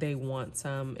see if they want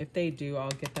some. If they do, I'll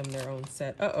get them their own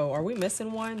set. Uh-oh, are we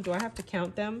missing one? Do I have to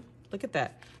count them? Look at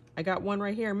that. I got one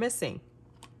right here missing.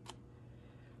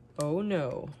 Oh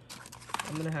no.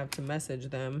 I'm gonna have to message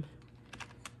them.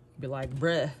 Be like,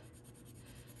 bruh.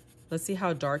 Let's see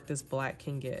how dark this black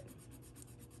can get.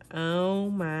 Oh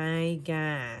my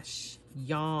gosh,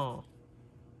 y'all.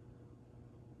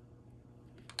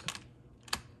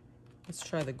 Let's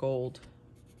try the gold.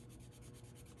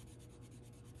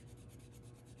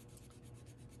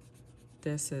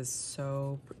 This is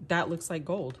so, that looks like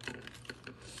gold.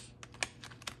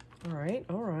 All right,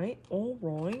 all right, all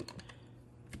right.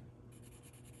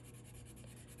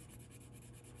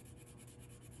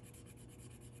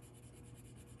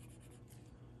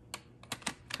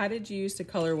 How did you used to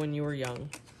color when you were young?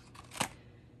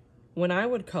 When I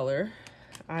would color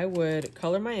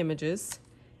my images,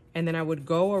 and then I would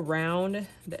go around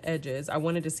the edges. I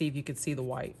wanted to see if you could see the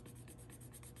white.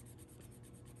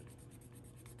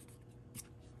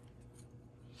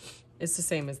 It's the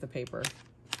same as the paper.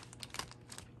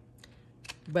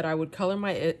 But I would color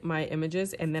my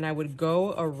images, and then I would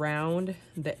go around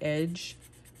the edge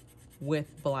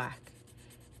with black.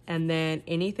 And then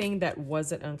anything that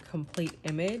wasn't a complete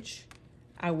image,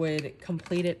 I would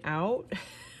complete it out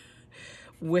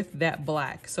with that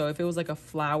black. So if it was like a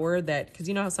flower that, because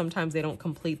you know how sometimes they don't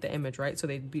complete the image, right? So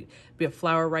they'd be a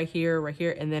flower right here,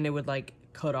 and then it would like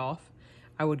cut off.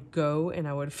 I would go and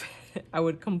I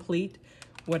would complete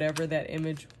whatever that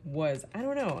image was. I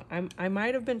don't know. I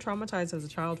might have been traumatized as a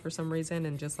child for some reason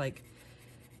and just like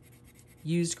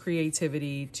used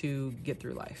creativity to get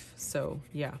through life. So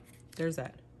yeah, there's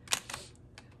that.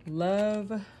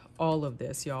 Love all of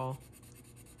this, y'all.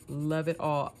 Love it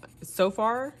all. So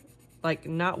far, like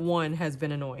not one has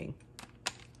been annoying.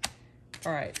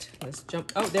 All right, let's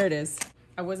jump. Oh, there it is.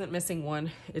 I wasn't missing one.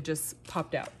 It just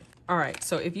popped out. All right,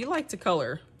 so if you like to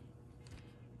color,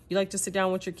 you like to sit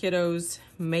down with your kiddos,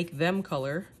 make them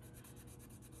color,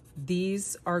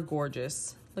 these are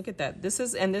gorgeous. Look at that. This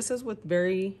is with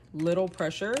very little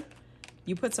pressure.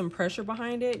 You put some pressure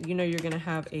behind it, you know you're gonna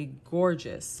have a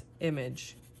gorgeous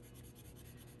image.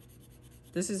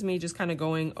 This is me just kind of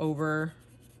going over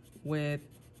with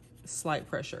slight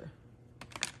pressure.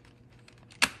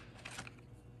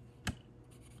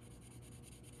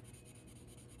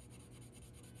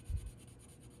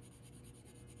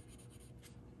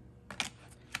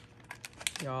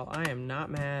 Y'all, I am not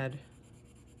mad.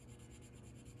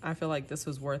 I feel like this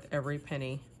was worth every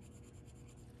penny.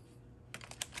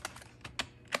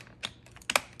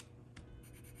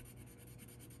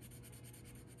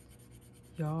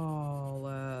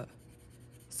 Y'all,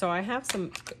 so I have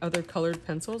some other colored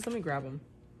pencils. Let me grab them.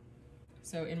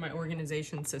 So in my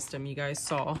organization system, you guys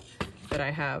saw that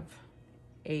I have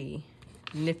a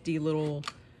nifty little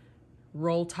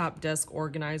roll top desk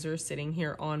organizer sitting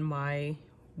here on my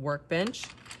workbench,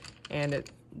 and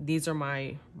these are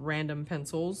my random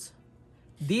pencils.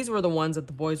 These were the ones that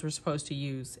the boys were supposed to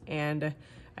use, and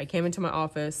I came into my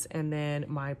office and then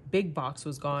my big box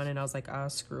was gone, and I was like, ah,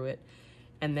 screw it.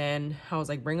 And then I was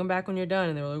like, bring them back when you're done,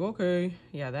 and they were like, okay.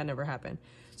 Yeah, that never happened.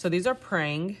 So these are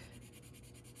Prang.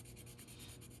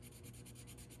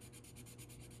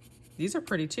 These are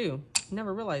pretty too.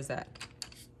 Never realized that.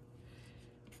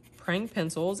 Prang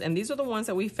pencils, and these are the ones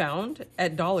that we found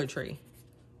at Dollar Tree.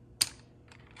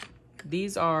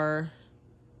 These are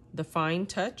the Fine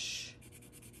Touch.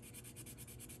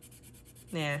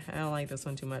 Nah, I don't like this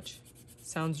one too much.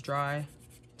 Sounds dry.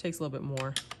 Takes a little bit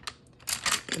more.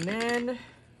 And then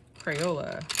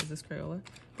Crayola. Is this Crayola?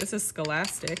 This is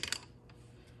Scholastic.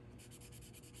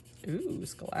 Ooh,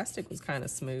 Scholastic was kind of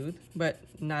smooth, but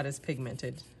not as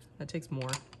pigmented. That takes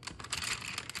more.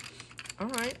 All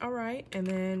right, all right. And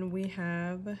then we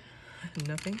have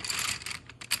nothing.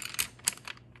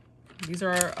 These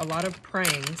are a lot of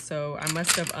Prang, so I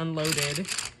must have unloaded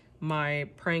my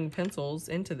Prang pencils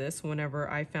into this whenever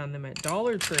I found them at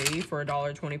Dollar Tree for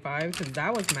 $1.25, because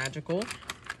that was magical.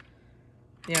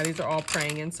 Yeah, these are all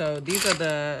Prang, and so these are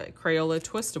the Crayola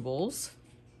Twistables,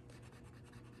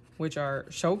 which are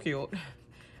so cute.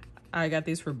 I got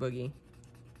these for Boogie.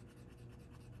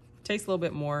 Takes a little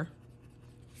bit more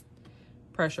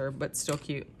pressure, but still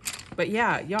cute. But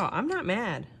yeah, y'all, I'm not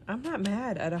mad. I'm not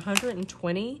mad at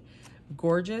 120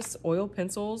 gorgeous oil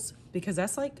pencils, because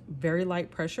that's like very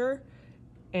light pressure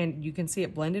and you can see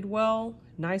it blended well.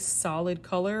 Nice solid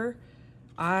color.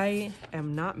 I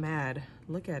am not mad.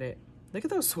 Look at it. Look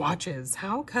at those swatches.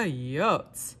 How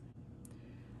cute.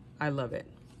 I love it.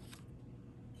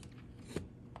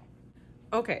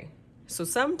 Okay, so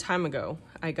some time ago,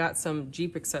 I got some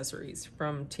Jeep accessories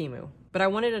from Temu, but I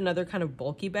wanted another kind of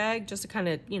bulky bag just to kind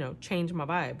of, you know, change my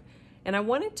vibe. And I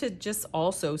wanted to just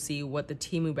also see what the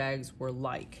Temu bags were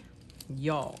like,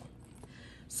 y'all.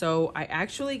 So I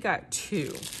actually got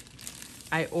two.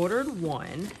 I ordered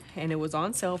one and it was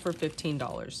on sale for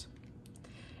 $15.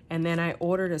 And then I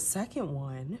ordered a second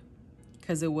one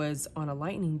because it was on a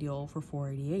lightning deal for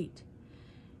 $4.88.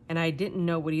 And I didn't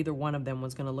know what either one of them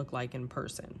was gonna look like in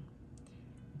person.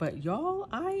 But y'all,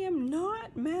 I am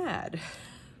not mad.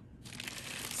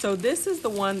 So this is the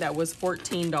one that was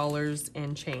 $14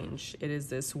 and change. It is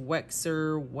this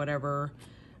Wexer whatever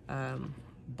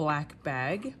black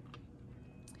bag.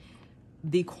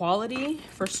 The quality,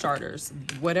 for starters,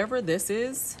 whatever this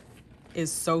is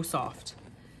so soft.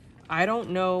 I don't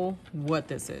know what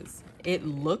this is. It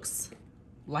looks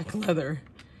like leather.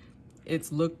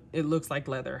 It looks like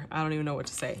leather. I don't even know what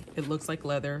to say. It looks like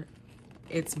leather.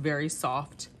 It's very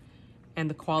soft and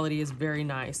the quality is very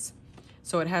nice.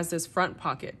 So it has this front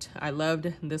pocket. I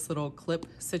loved this little clip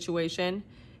situation.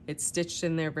 It's stitched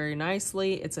in there very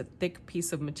nicely. It's a thick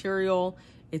piece of material.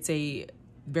 It's a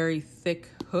very thick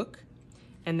hook.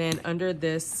 And then under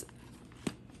this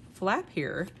flap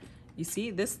here, you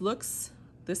see this looks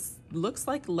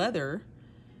like leather.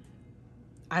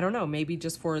 I don't know, maybe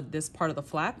just for this part of the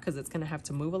flap because it's gonna have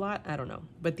to move a lot. I don't know.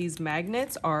 But these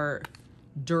magnets are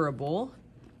durable,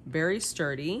 very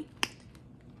sturdy,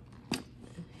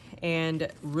 and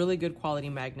really good quality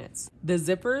magnets. The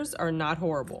zippers are not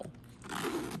horrible.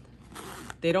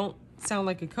 They don't sound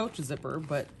like a Coach zipper,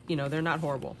 but you know, they're not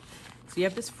horrible. So you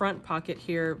have this front pocket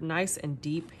here, nice and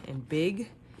deep and big,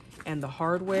 and the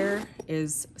hardware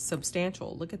is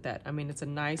substantial. Look at that. I mean, it's a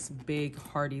nice, big,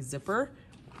 hardy zipper.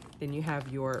 Then you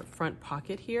have your front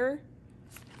pocket here.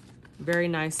 Very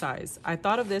nice size. I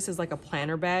thought of this as like a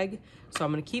planner bag, so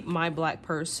I'm gonna keep my black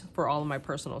purse for all of my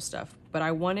personal stuff. But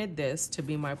I wanted this to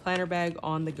be my planner bag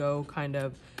on the go kind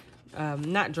of,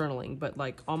 not journaling, but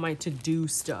like all my to-do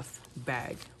stuff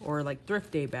bag or like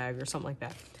thrift day bag or something like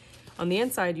that. On the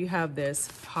inside, you have this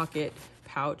pocket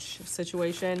pouch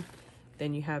situation.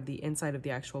 Then you have the inside of the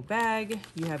actual bag.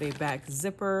 You have a back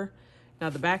zipper. Now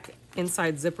the back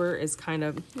inside zipper is kind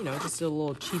of, you know, just a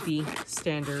little cheapy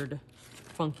standard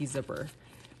funky zipper.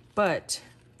 But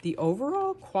the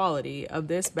overall quality of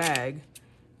this bag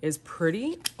is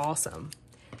pretty awesome.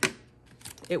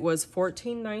 It was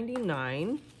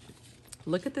 $14.99.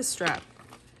 Look at this strap.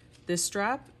 This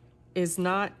strap is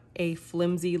not a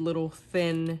flimsy little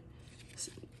thin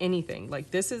anything.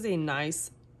 Like this is a nice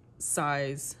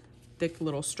size, thick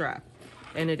little strap,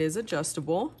 and it is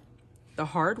adjustable. The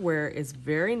hardware is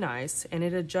very nice and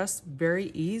it adjusts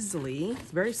very easily.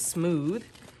 It's very smooth.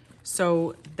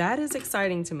 So that is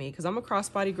exciting to me because I'm a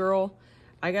crossbody girl.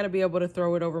 I got to be able to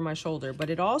throw it over my shoulder, but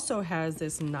it also has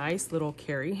this nice little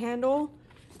carry handle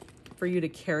for you to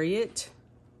carry it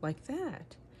like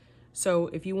that. So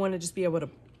if you want to just be able to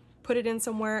put it in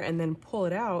somewhere and then pull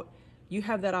it out, you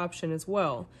have that option as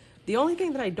well. The only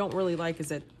thing that I don't really like is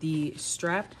that the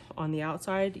strap on the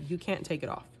outside, you can't take it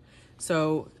off.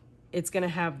 So it's gonna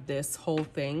have this whole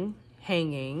thing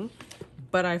hanging,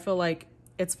 but I feel like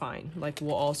it's fine. Like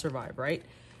we'll all survive, right?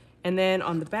 And then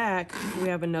on the back, we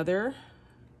have another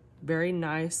very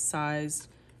nice sized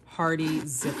hardy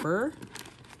zipper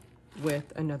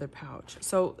with another pouch.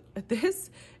 So this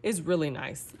is really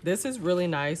nice. This is really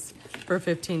nice for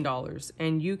 $15,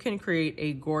 and you can create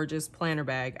a gorgeous planner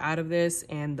bag out of this.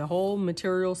 And the whole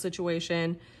material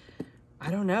situation,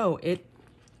 I don't know,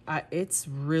 it's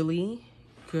really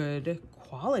good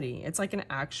quality. It's like an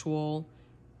actual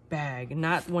bag,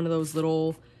 not one of those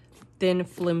little thin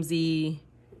flimsy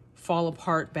fall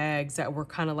apart bags that were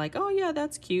kind of like, oh yeah,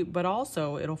 that's cute, but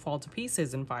also it'll fall to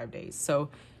pieces in 5 days. So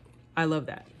I love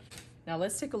that. Now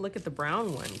let's take a look at the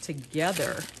brown one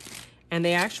together. And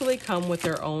they actually come with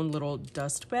their own little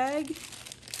dust bag,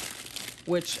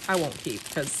 which I won't keep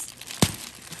because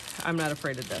I'm not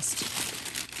afraid of dust.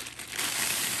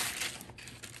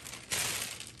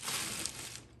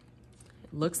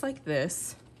 It looks like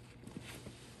this.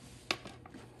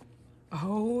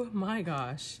 Oh my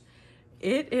gosh.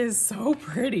 It is so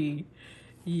pretty.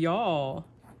 Y'all,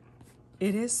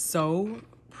 it is so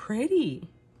pretty.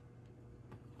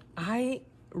 I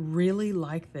really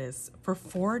like this. For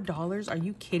 $4, are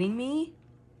you kidding me?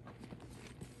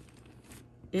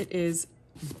 It is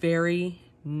very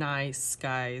nice,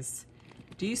 guys.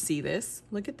 Do you see this?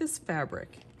 Look at this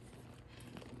fabric.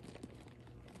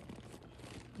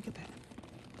 Look at that.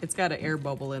 It's got an air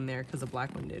bubble in there because the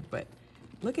black one did, but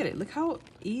look at it. Look how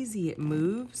easy it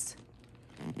moves.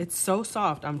 It's so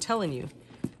soft, I'm telling you.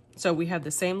 So we have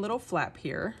the same little flap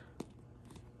here.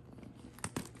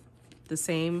 the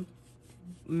same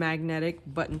magnetic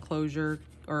button closure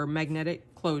or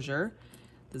magnetic closure,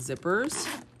 the zippers,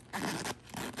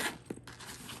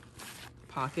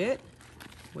 pocket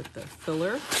with the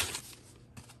filler,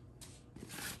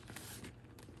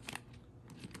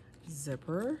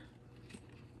 zipper,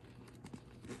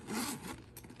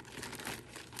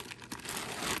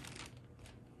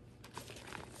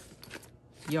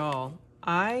 y'all,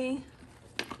 I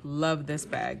love this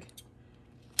bag.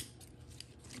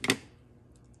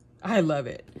 I love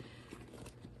it.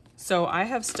 So I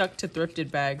have stuck to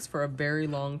thrifted bags for a very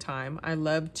long time. I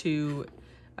love to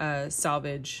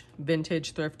salvage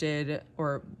vintage thrifted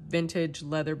or vintage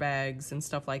leather bags and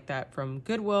stuff like that from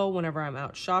Goodwill whenever I'm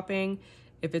out shopping.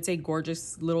 If it's a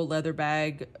gorgeous little leather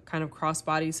bag kind of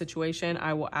crossbody situation,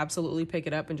 I will absolutely pick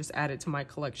it up and just add it to my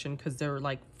collection because they're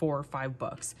like $4 or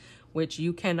 $5, which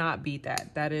you cannot beat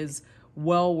that. That is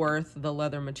well worth the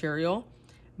leather material.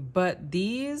 But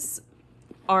these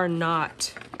are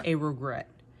not a regret.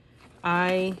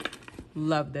 I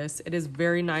love this. It is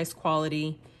very nice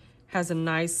quality, has a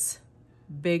nice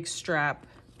big strap,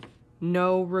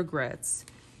 no regrets.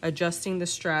 Adjusting the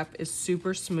strap is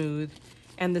super smooth,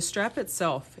 and the strap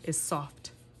itself is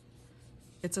soft.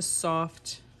 It's a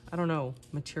soft, I don't know,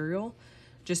 material.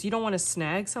 Just, you don't want to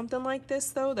snag something like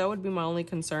this though. That would be my only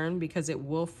concern because it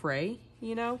will fray,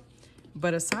 you know?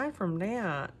 But aside from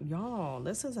that, y'all,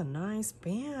 this is a nice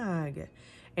bag.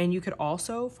 And you could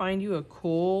also find you a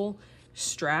cool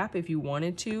strap if you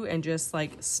wanted to and just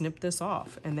like snip this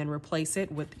off and then replace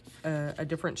it with a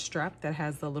different strap that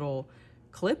has the little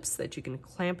clips that you can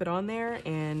clamp it on there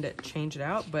and change it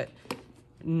out. But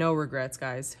no regrets,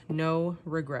 guys, no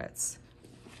regrets.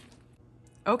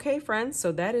 Okay, friends,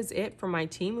 so that is it for my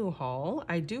Temu haul.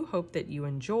 I do hope that you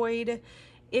enjoyed.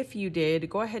 If you did,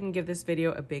 go ahead and give this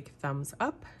video a big thumbs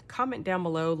up. Comment down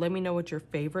below, let me know what your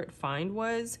favorite find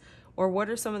was, or what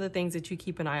are some of the things that you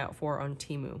keep an eye out for on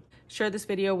Temu. Share this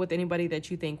video with anybody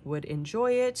that you think would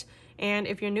enjoy it. And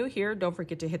if you're new here, don't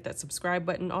forget to hit that subscribe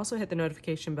button. Also hit the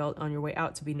notification bell on your way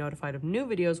out to be notified of new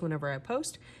videos whenever I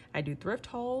post. I do thrift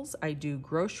hauls, I do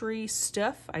grocery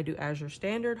stuff, I do Azure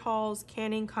Standard hauls,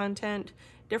 canning content,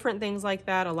 different things like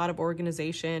that, a lot of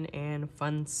organization and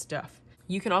fun stuff.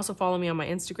 You can also follow me on my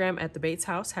Instagram at the Bates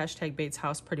House, hashtag Bates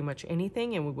House, pretty much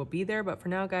anything, and we will be there. But for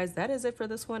now, guys, that is it for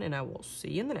this one, and I will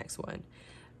see you in the next one.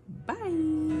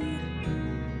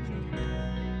 Bye.